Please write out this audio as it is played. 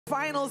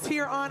finals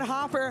here on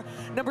Hopper.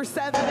 Number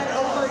 7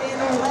 over in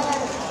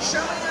red,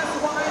 showing us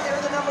why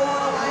they're the #1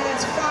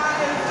 alliance.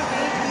 5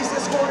 game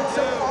pieces scored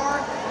so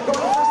far,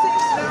 going for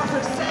 6 now for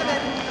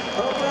 7.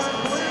 Over in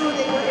blue,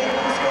 they were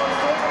able to score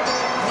 4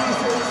 game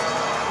pieces.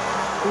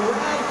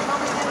 Red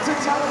coming into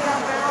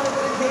Telegram now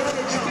with an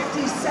advantage,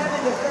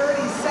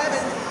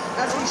 57-37,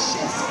 as we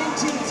shift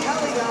into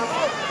Telegram.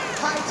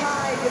 High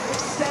Tide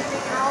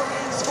extending out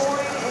and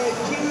scoring a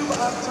cube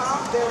up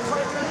top. Their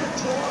partner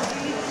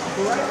ctrl-z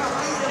right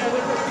behind them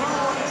with the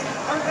bombs.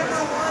 Our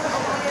 #1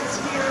 alliance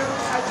here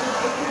has been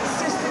a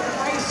consistent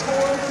high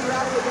score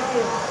throughout the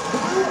day.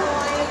 Blue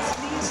alliance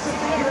needs to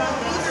figure out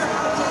either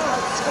how to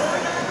outscore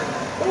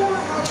them or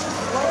how to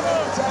slow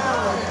them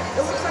down.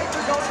 It looks like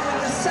they're going in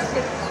the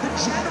second. The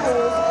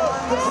generals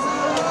on the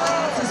blue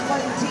alliance is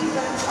playing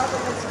defense up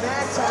against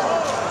Magtown.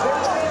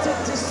 They're trying to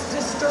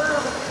disturb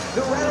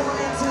the red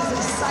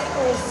alliance's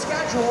cycle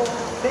schedule,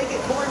 make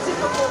it more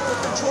difficult for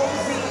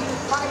ctrl-z,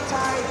 High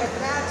Tide, and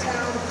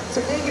Madtown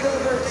to make it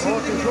over to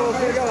the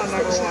Unified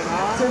Station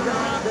to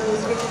grab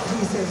those game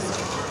pieces.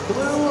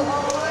 Blue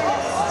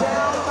alliance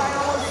down by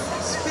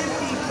almost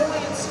 50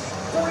 points,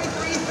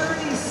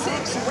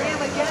 43-36.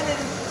 Ramageddon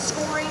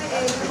scoring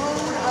a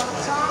cone up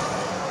top.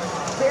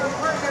 Their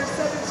partner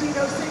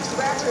 1706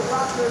 Ratchet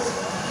Rockers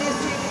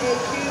missing a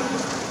cube.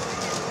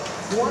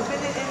 1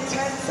 minute and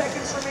 10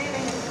 seconds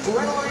remaining.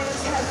 Red Alliance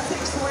has 6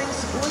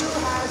 links, Blue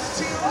has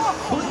 2.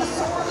 Blue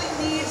sorely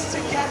needs to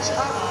catch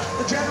up.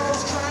 The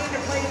Generals trying to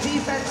play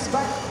defense,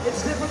 but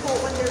it's difficult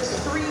when there's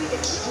 3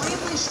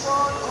 extremely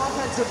strong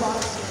offensive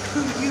bots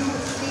who you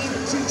need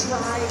to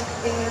try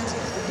and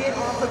get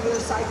off of the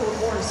cycle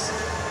course.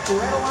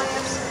 Red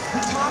Alliance,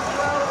 the top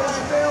row is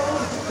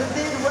filled, the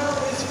mid row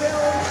is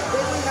filled.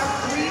 Then we have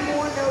 3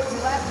 more nodes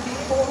left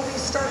before we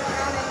start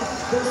counting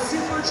those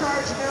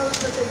supercharged nodes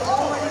that they've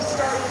already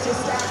started to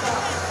stack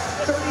up.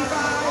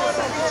 35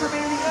 seconds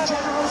remaining.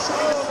 Generals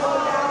trying to slow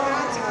down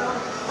Madtown.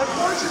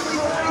 Unfortunately,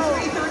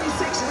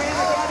 43-36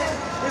 Ramageddon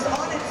is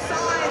on its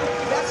side.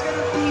 That's going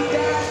to be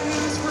bad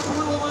news for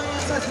Blue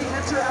Alliance as we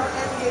enter our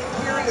endgame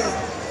period.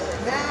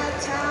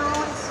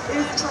 Madtown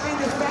is trying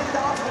to fend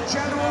off the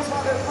Generals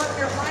while their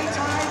partner High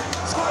Tide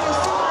scored a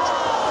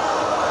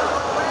supercharged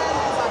red.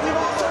 We've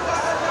also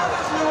got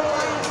another Blue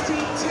Alliance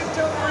team tipped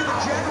over the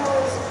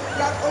Generals.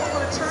 Got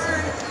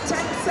overturned. 10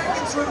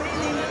 seconds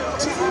remaining.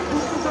 2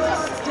 blue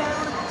robots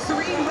down. 3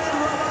 red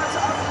robots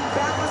up in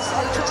balance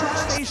on the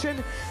charge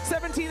station.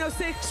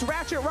 1706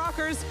 Ratchet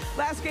Rockers.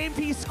 Last game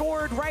piece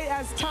scored right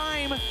as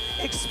time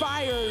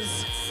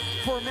expires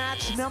for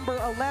match number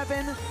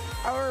 11.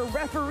 Our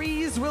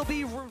referees will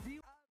be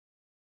reviewed.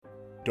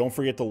 Don't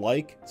forget to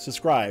like,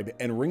 subscribe,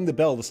 and ring the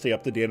bell to stay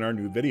up to date on our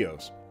new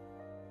videos.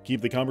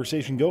 Keep the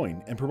conversation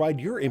going and provide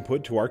your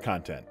input to our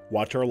content.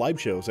 Watch our live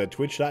shows at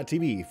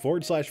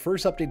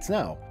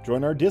twitch.tv/firstupdatesnow.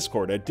 Join our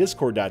Discord at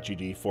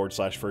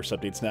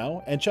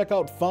discord.gg/firstupdatesnow and check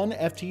out Fun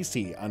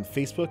FTC on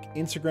Facebook,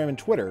 Instagram, and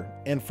Twitter,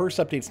 and First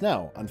Updates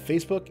Now on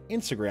Facebook,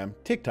 Instagram,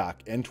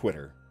 TikTok, and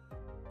Twitter.